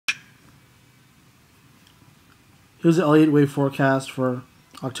Here's the Elliott wave forecast for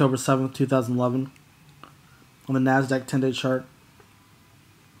October 7th, 2011 on the NASDAQ 10-day chart.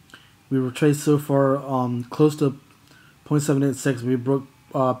 We retraced so far close to 0.786. We broke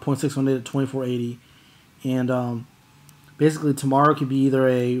 0.618 at 24.80. And basically tomorrow could be either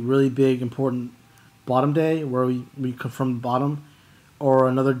a really big, important bottom day where we confirm the bottom, or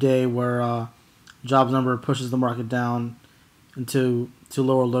another day where jobs number pushes the market down into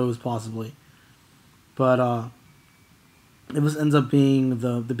lower lows possibly. But if this ends up being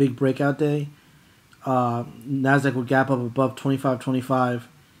the big breakout day, NASDAQ will gap up above 25.25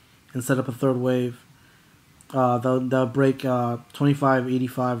 and set up a third wave. They'll break 25.85,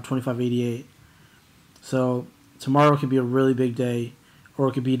 25.88. So tomorrow could be a really big day, or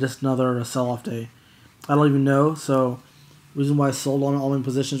it could be just another sell-off day. I don't even know. So the reason why I sold on all my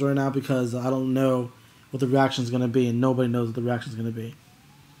positions right now, because I don't know what the reaction is going to be, and nobody knows what the reaction is going to be.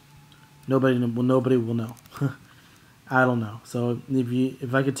 Nobody will know. I don't know. So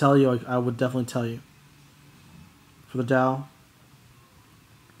if I could tell you, I would definitely tell you. For the Dow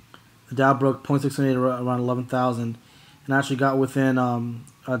broke 0.618 around 11,000, and actually got within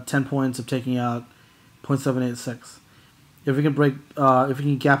 10 points of taking out 0.786. If we can if we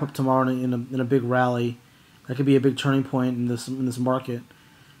can gap up tomorrow in a big rally, that could be a big turning point in this market,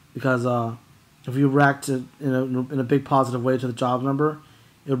 because if we react to in a big positive way to the job number,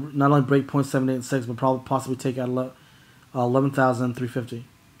 it will not only break 0.786 but probably possibly take out 11,350.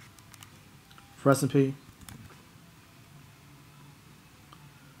 For S&P,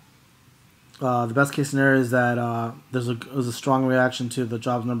 the best case scenario is that there's a strong reaction to the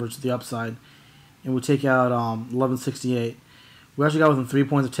jobs number to the upside, and we take out 1168. We actually got within 3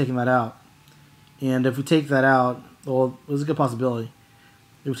 points of taking that out. And if we take that out, well, there's a good possibility.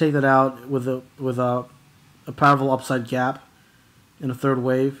 If we take that out with a powerful upside gap in a third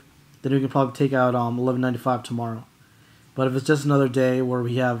wave, then we can probably take out 1195 tomorrow. But if it's just another day where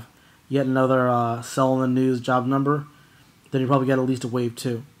we have yet another sell in the news job number, then you probably get at least a wave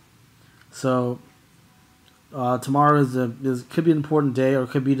 2. So tomorrow could be an important day, or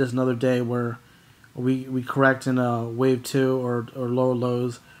it could be just another day where we correct in a wave 2 or lower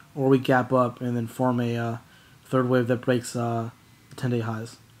lows, or we gap up and then form a third wave that breaks the 10-day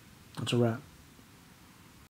highs. That's a wrap.